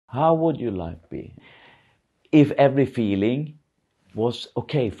How would your life be if every feeling was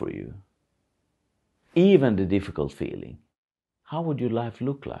okay for you? Even the difficult feeling. How would your life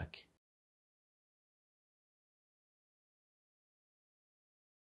look like?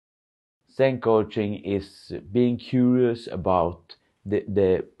 Zen coaching is being curious about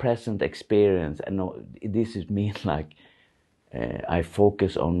the present experience, and this is mean like I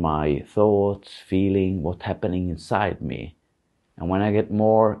focus on my thoughts, feeling, what's happening inside me. And when I get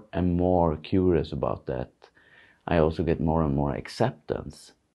more and more curious about that, I also get more and more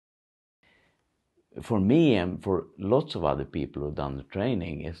acceptance. For me and for lots of other people who've done the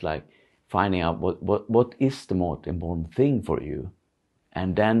training, it's like finding out what is the most important thing for you,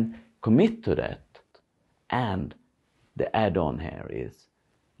 and then commit to that. And the add-on here is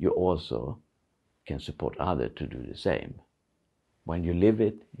you also can support others to do the same. When you live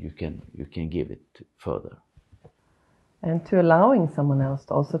it, you can give it further. And to allowing someone else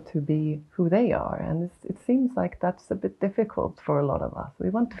also to be who they are. And it seems like that's a bit difficult for a lot of us. We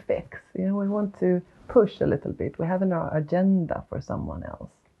want to fix, we want to push a little bit. We have our agenda for someone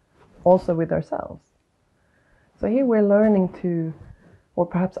else, also with ourselves. So here we're learning to, or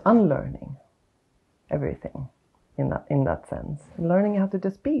perhaps unlearning everything in that sense. Learning how to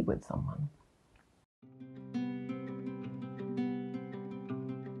just be with someone.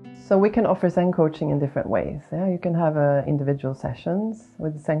 So we can offer Zen coaching in different ways. Yeah? You can have individual sessions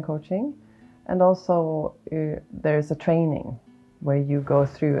with Zen coaching, and also there's a training where you go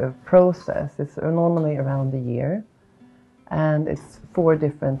through a process. It's normally around a year, and it's 4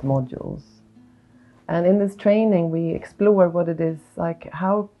 different modules. And in this training, we explore what it is like.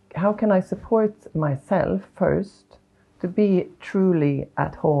 How can I support myself first to be truly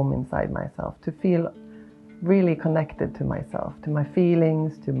at home inside myself, to feel really connected to myself, to my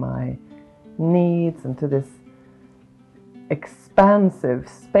feelings, to my needs, and to this expansive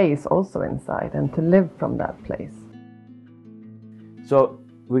space also inside, and to live from that place. So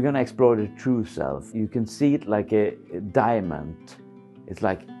we're going to explore the true self. You can see it like a diamond. It's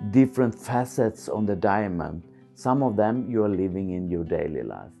like different facets on the diamond. Some of them you are living in your daily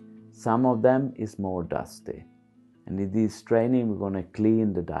life. Some of them is more dusty. And in this training we're going to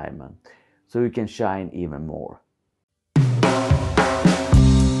clean the diamond so you can shine even more.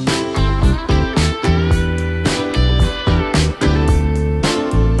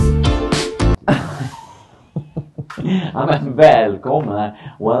 Välkommen.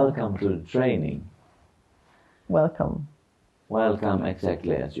 Welcome to the training. Welcome. Welcome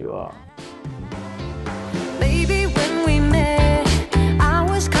exactly as you are.